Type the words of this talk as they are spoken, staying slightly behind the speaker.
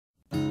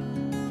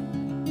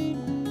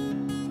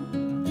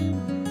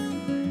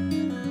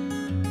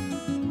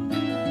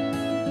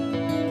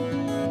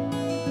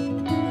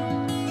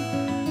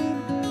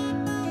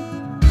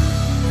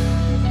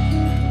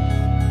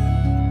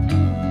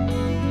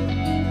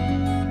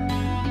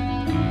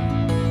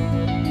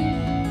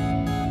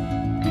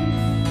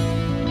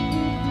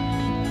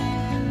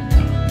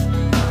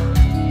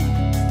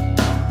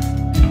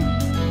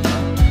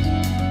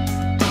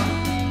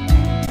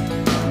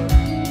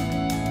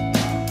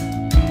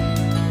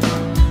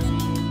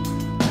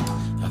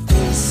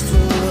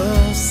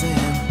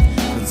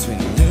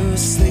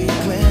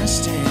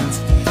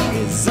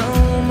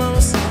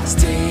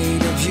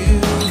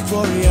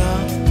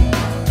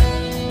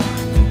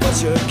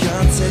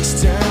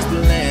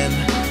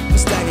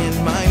stagnant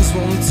minds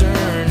won't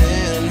turn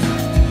in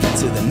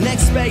to the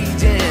next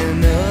page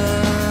in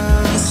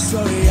a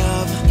story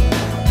of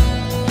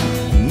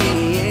me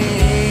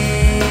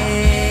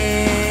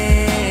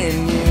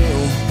and you,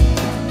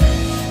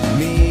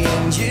 me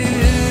and you.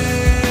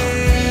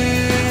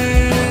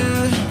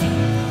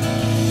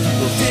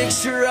 Well,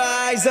 fix your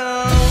eyes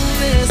on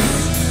this.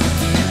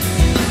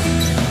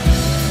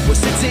 We're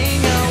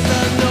sitting on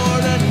the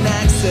northern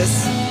axis,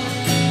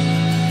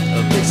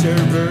 a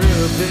picture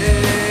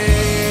perfect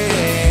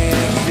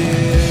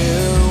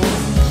view.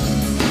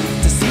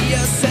 To see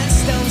us at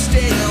stone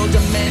still,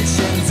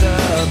 dimensions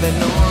of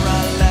an aura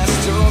last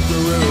drove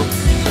through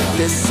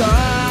this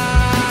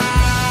harvest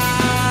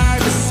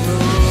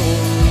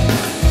moon.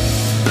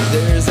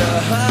 There's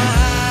a harvest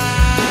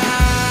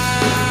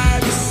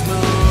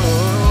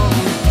moon.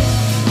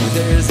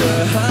 There's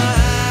a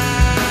harvest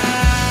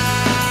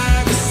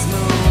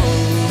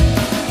moon.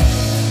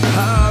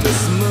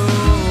 Harvest moon.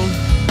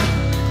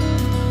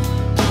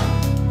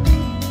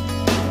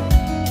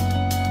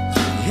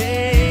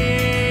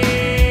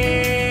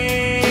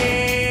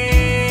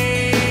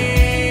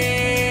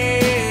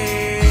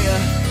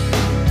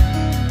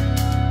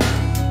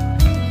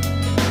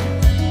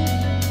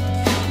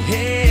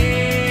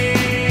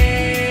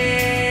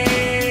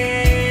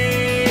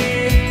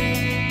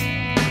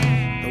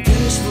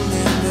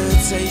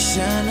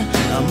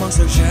 Amongst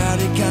our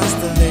shrouded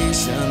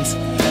constellations,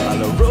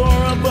 an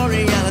aurora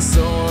borealis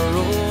or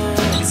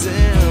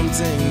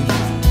tempting.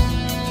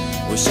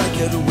 Wish I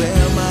could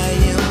wear my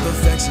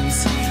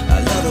imperfections. I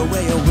love the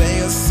way you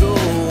wear so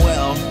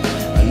well.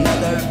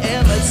 Another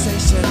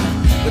invitation,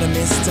 but a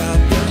missed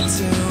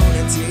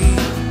opportunity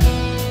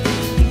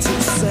to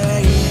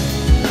say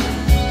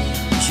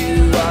you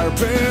are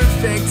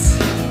perfect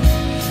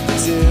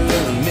to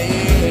me.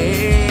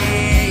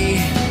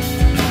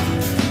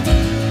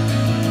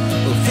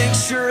 Fix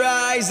your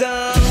eyes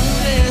on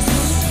this.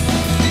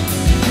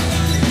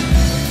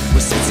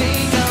 We're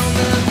sitting on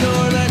the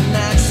northern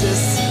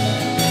axis,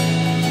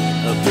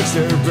 a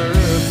picture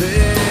perfect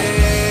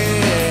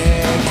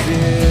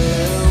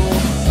view.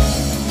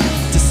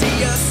 To see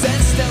us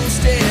at stone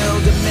still,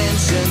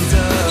 dimensions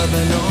of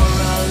an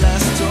aura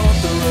last drove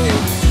through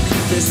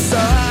this